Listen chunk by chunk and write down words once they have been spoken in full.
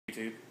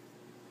YouTube.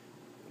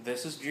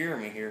 This is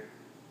Jeremy here.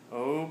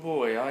 Oh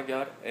boy, I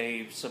got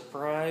a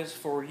surprise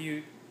for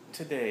you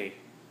today.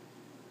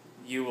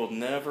 You will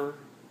never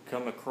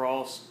come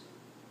across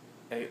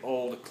a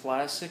old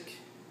classic,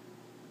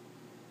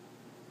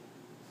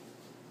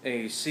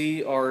 a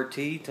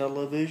CRT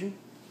television.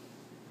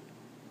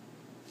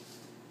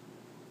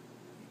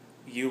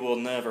 You will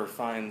never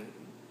find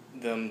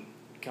them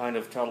kind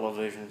of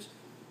televisions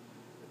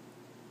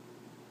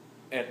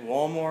at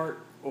Walmart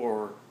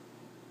or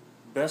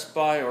Best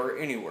Buy or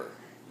anywhere.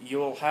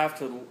 You'll have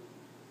to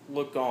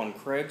look on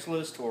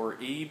Craigslist or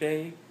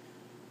eBay,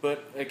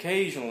 but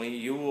occasionally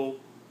you will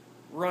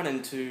run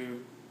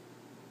into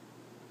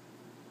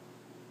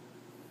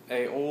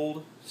a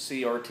old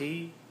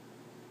CRT.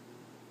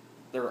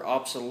 They're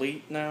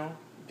obsolete now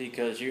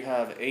because you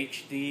have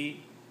HD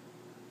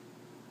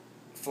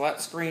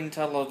flat screen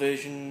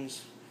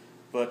televisions,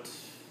 but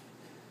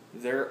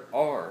there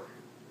are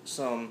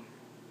some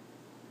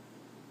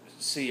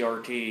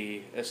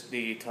CRT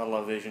SD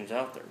televisions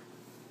out there.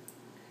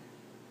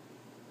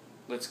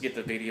 Let's get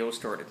the video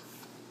started.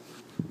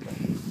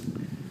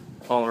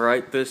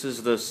 Alright, this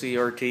is the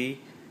CRT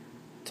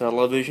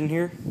television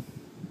here.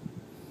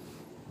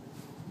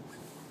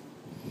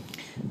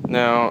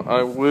 Now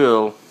I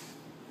will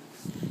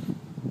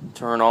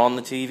turn on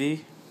the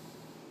TV.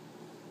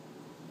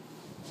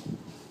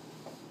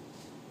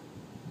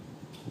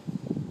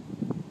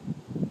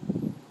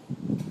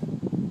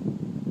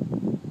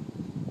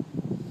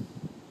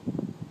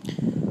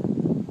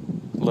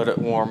 Let it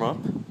warm up.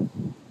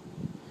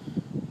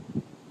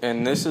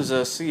 And this is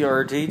a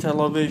CRT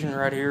television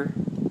right here.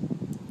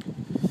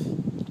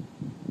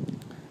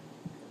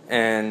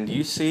 And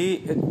you see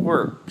it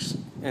works.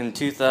 In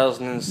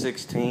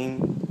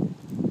 2016,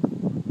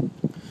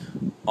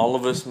 all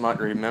of us might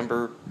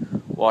remember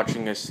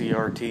watching a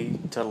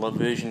CRT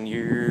television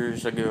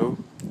years ago,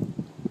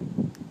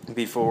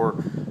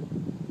 before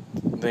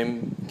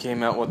they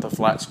came out with the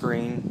flat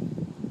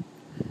screen.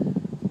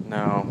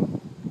 Now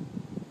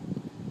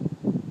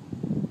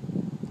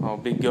I'll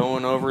be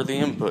going over the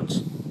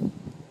inputs.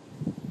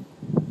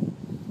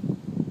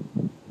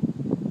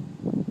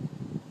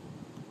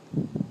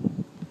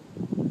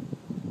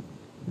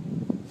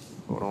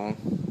 Hold on.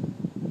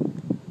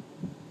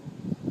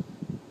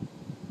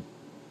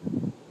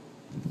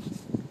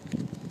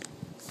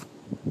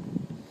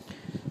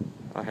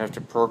 I have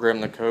to program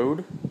the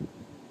code.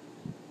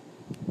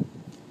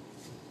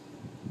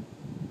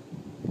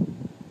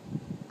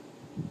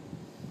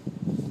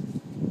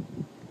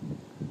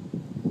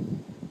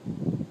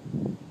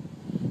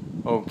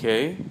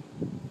 Okay,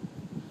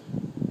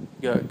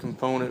 got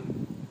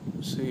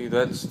component, see,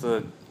 that's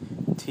the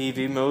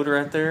TV mode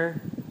right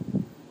there.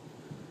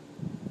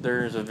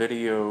 There's a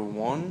video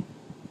 1.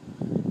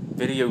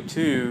 Video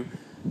 2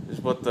 is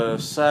what the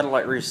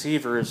satellite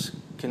receiver is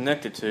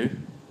connected to.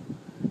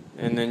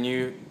 And then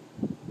you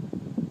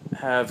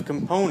have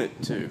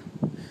component 2.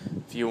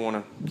 If you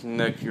want to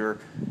connect your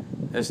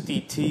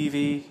SD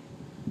TV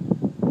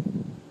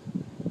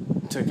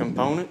to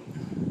component,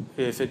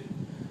 if it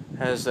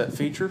has that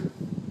feature.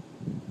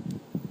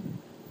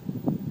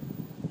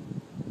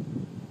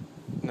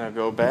 Now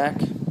go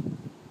back.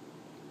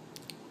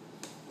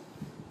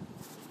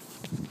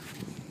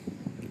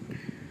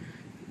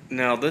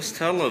 Now this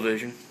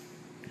television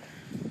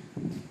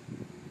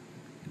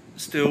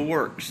still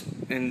works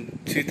in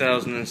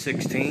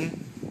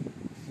 2016.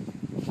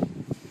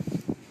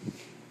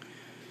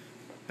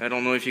 I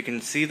don't know if you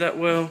can see that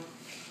well,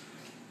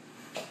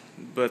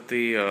 but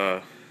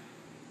the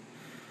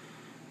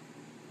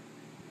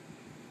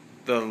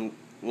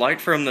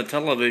light from the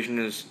television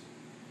is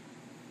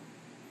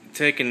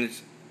taking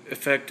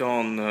effect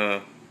on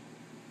the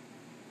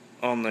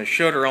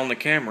shutter on the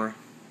camera,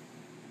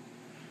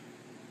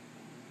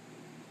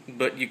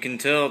 but you can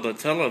tell the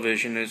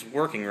television is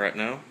working right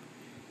now.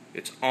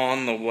 It's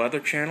on the weather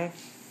channel.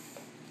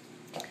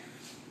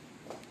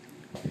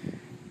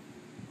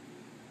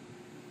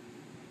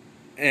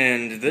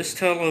 And this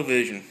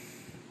television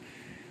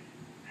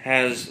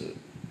has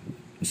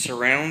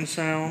surround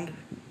sound.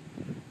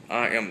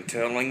 I am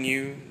telling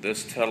you,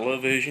 this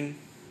television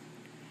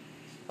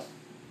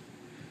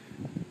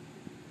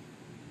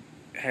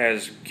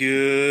has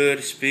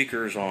good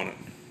speakers on it.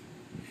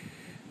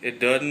 It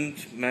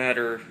doesn't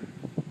matter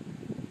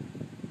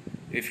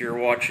if you're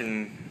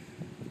watching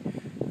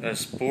a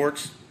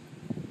sports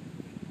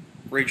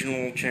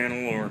regional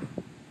channel or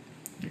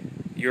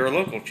your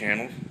local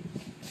channel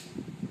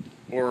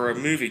or a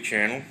movie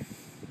channel.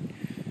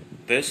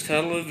 This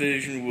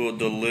television will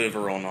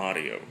deliver on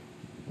audio.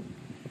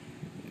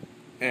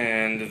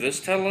 And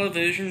this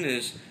television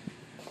is,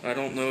 I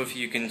don't know if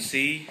you can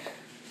see,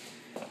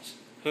 it's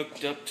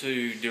hooked up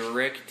to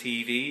Direct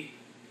TV.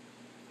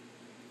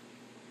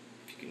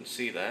 If you can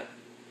see that.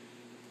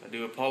 I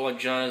do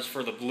apologize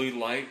for the blue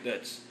light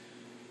that's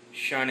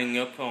shining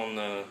up on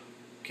the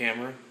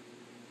camera.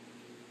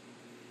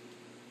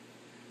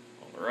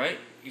 Alright,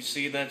 you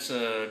see that's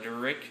a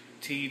Direct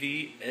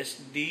TV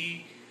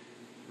SD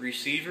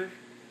receiver.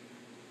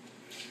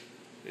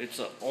 It's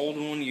an old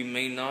one you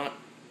may not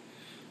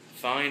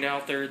find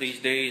out there these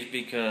days,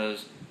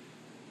 because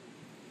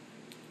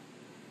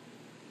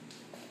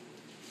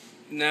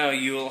now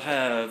you'll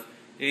have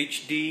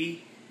HD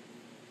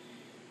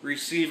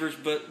receivers,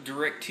 but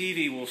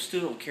DirecTV will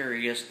still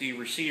carry SD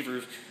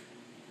receivers,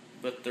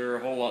 but they're a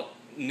whole lot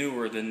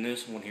newer than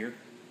this one here.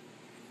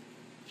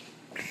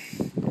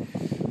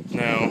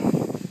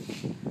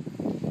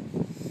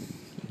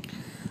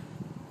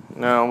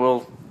 Now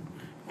we'll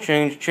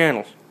change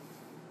channels.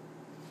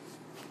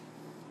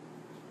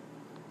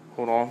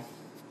 Hold on.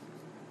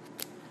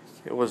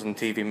 It was in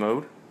TV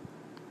mode.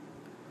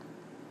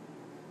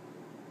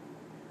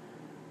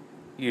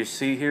 You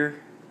see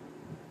here,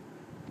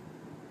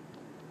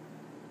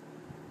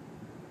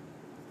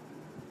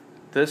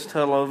 this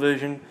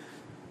television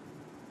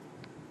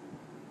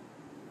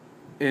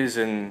is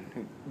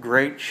in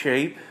great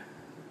shape.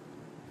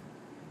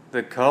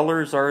 The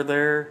colors are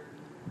there,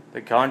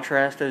 the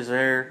contrast is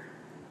there,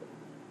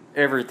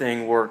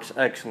 everything works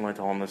excellent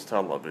on this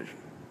television.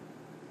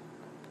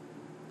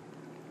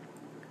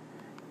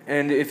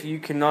 And if you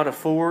cannot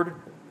afford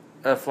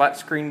a flat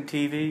screen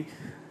TV,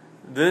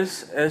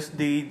 this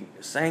SD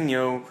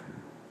Sanyo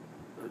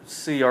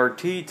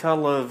CRT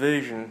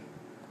television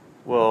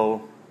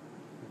will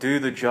do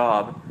the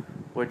job,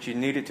 what you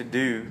need it to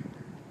do.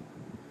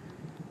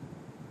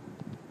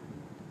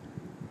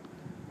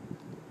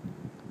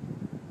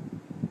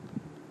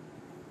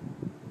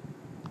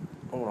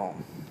 Hold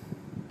on.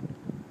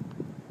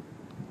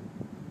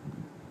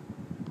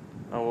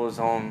 I was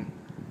on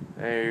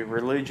a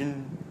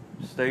religion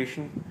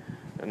station,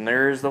 and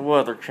there's the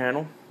Weather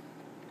Channel.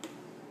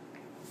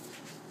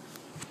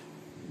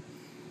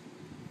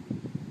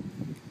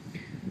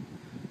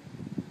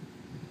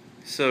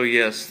 So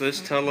yes,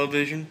 this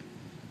television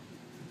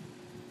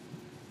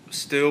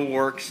still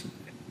works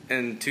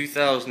in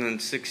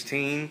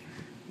 2016,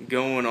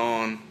 going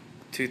on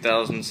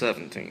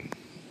 2017.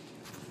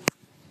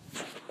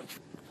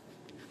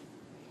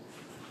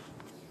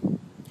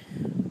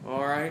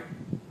 Alright,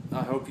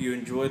 I hope you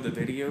enjoyed the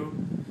video.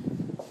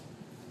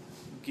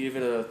 Give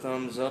it a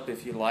thumbs up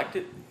if you liked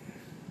it.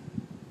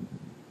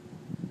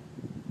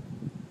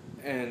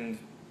 And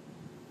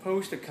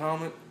post a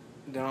comment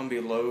down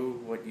below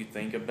what you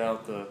think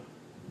about the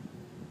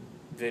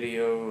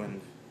video,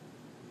 and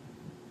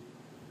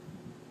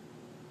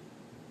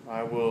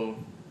I will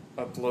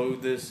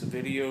upload this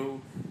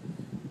video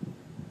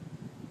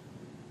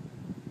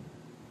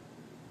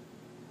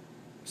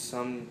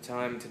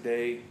sometime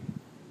today.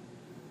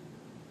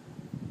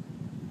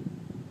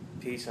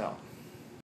 Peace out.